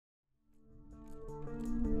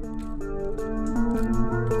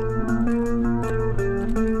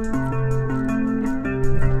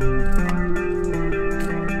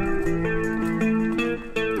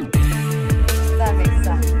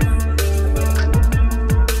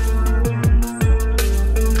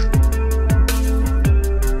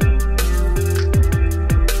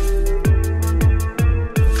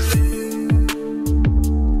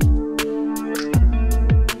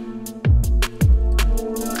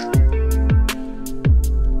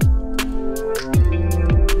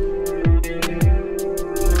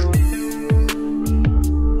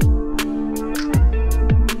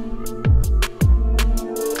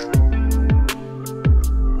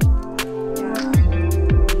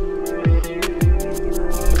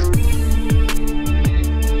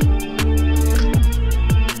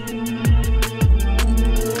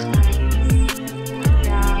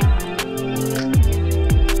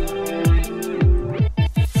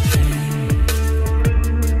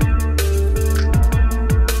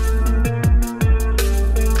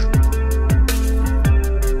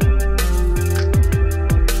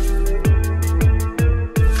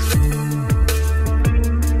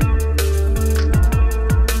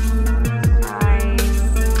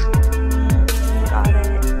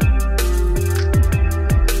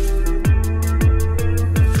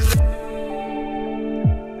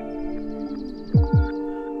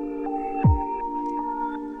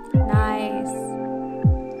Nice.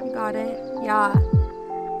 You got it. Yeah.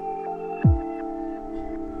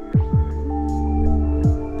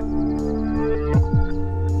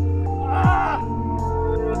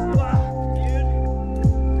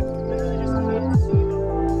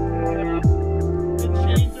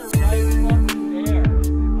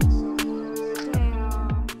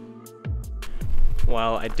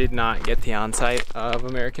 Well, I did not get the onsight of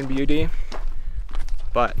American Beauty,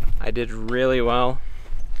 but I did really well.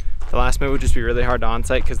 The last move would just be really hard to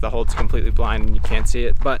onsight because the hold's completely blind and you can't see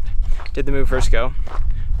it, but did the move first go.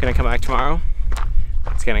 Gonna come back tomorrow,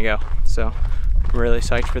 it's gonna go. So I'm really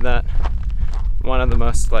psyched for that. One of the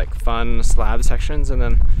most like fun slab sections, and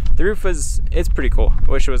then the roof it's pretty cool. I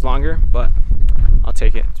wish it was longer, but I'll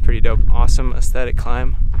take it. It's pretty dope. Awesome aesthetic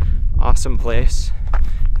climb, awesome place.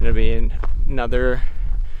 It'll be another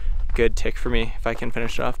good tick for me if I can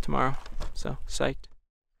finish it off tomorrow. So psyched.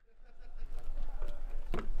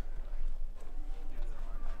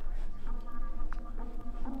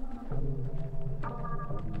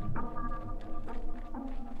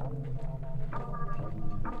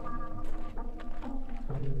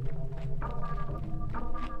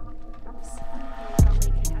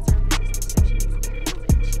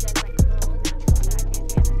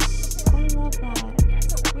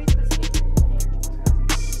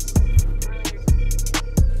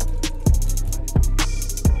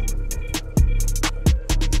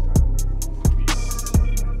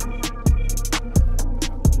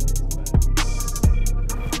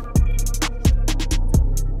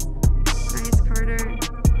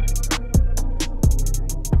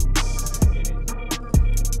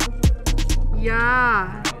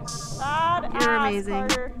 Yeah. You're amazing.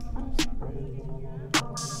 Carter.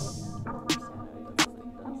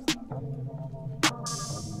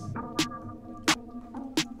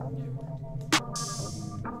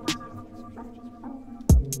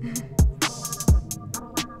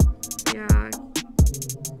 Yeah.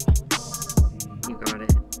 You got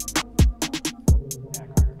it.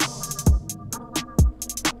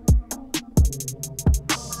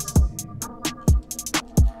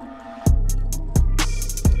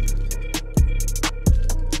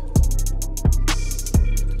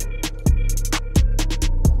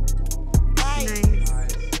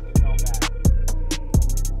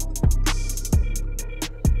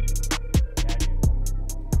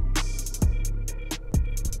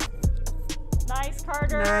 Nice,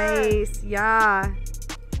 Carter. Nice. Yeah.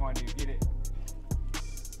 Come on, dude, get it.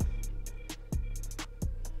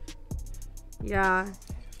 Yeah.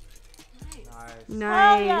 Nice.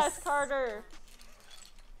 Nice. Oh yes, Carter.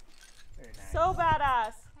 Very nice. So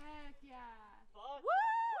badass. Heck yeah. Woo!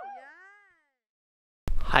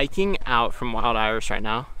 Hiking out from Wild Iris right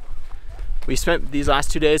now. We spent these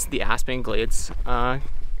last 2 days at the Aspen Glades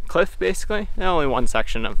cliff, basically. And only one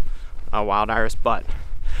section of Wild Iris, but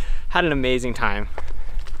had an amazing time.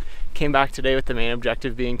 Came back today with the main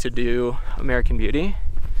objective being to do American Beauty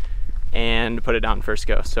and put it down first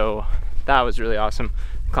go. So that was really awesome.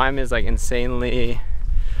 The climb is like insanely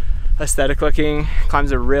aesthetic looking.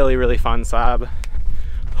 Climb's a really, really fun slab.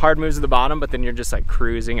 Hard moves at the bottom, but then you're just like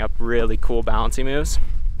cruising up really cool balancing moves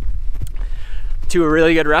to a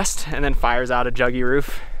really good rest, and then fires out a juggy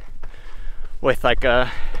roof with like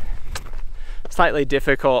a slightly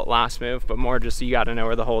difficult last move, but more just so you got to know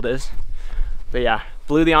where the hold is. But yeah,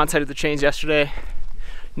 blew the onsight of the chains yesterday,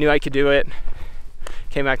 knew I could do it,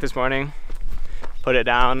 came back this morning, put it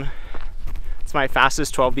down. It's my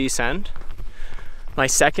fastest 12B send, my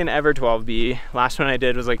second ever 12B. Last one I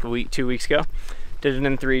did was like 2 weeks ago. Did it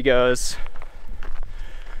in 3 goes.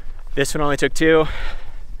 This one only took 2.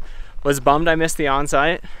 Was bummed I missed the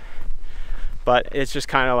onsight, but it's just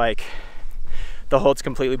kind of like the hold's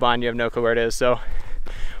completely blind, you have no clue where it is, so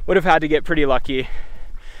would have had to get pretty lucky.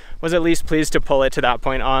 Was at least pleased to pull it to that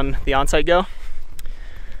point on the onsight go,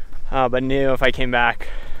 but knew if I came back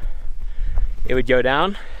it would go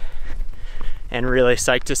down, and really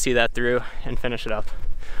psyched to see that through and finish it up.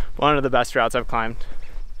 One of the best routes I've climbed.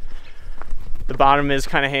 The bottom is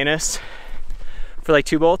kind of heinous for like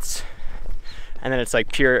 2 bolts, and then it's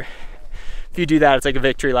like pure, if you do that it's like a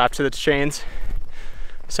victory lap to the chains.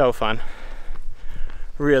 So fun.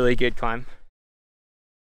 Really good climb.